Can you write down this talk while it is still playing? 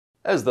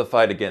As the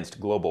fight against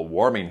global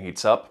warming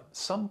heats up,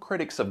 some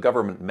critics of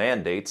government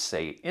mandates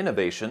say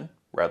innovation,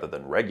 rather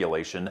than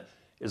regulation,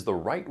 is the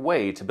right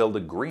way to build a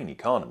green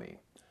economy.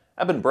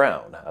 Eben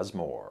Brown has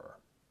more.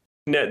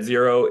 Net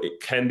zero, it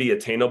can be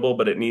attainable,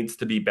 but it needs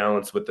to be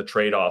balanced with the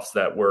trade-offs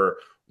that we're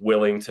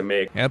willing to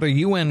make. At a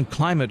UN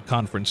climate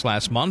conference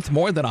last month,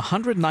 more than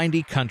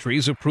 190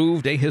 countries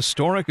approved a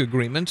historic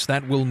agreement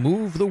that will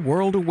move the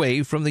world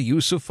away from the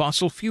use of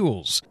fossil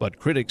fuels. But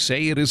critics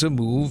say it is a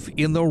move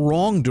in the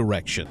wrong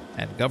direction,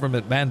 and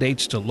government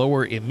mandates to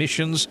lower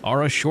emissions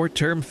are a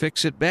short-term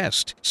fix at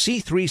best.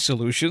 C3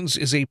 Solutions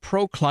is a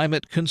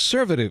pro-climate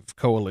conservative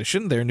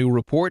coalition. Their new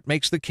report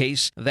makes the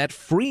case that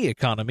free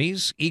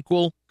economies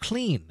equal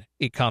clean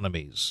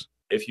economies.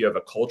 If you have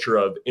a culture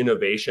of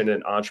innovation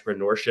and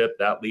entrepreneurship,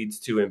 that leads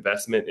to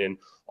investment in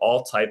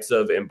all types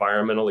of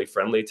environmentally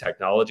friendly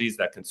technologies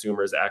that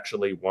consumers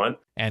actually want.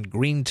 And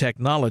green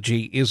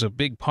technology is a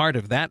big part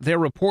of that. Their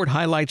report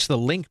highlights the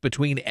link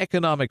between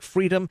economic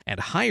freedom and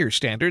higher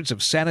standards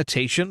of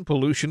sanitation,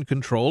 pollution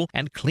control,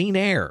 and clean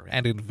air.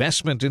 And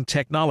investment in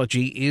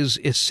technology is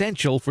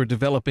essential for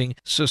developing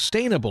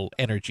sustainable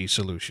energy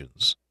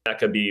solutions. That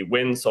could be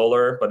wind,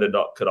 solar, but it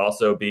could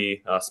also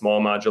be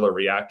small modular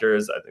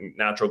reactors. I think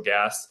natural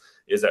gas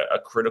is a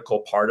critical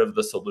part of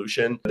the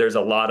solution. There's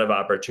a lot of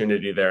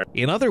opportunity there.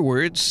 In other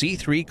words,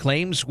 C3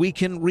 claims we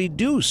can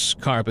reduce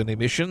carbon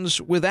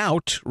emissions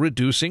without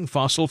reducing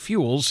fossil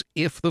fuels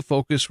if the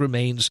focus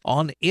remains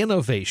on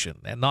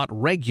innovation and not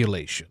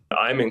regulation.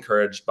 I'm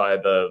encouraged by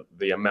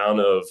the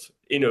amount of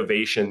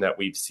innovation that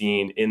we've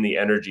seen in the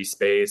energy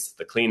space,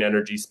 the clean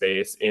energy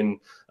space, in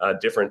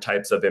different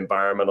types of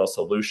environmental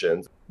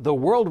solutions. The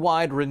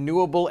worldwide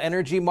renewable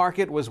energy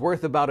market was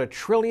worth about $1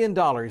 trillion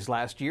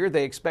last year.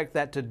 They expect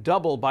that to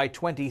double by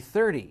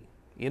 2030.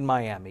 In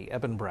Miami,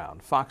 Eben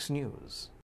Brown, Fox News.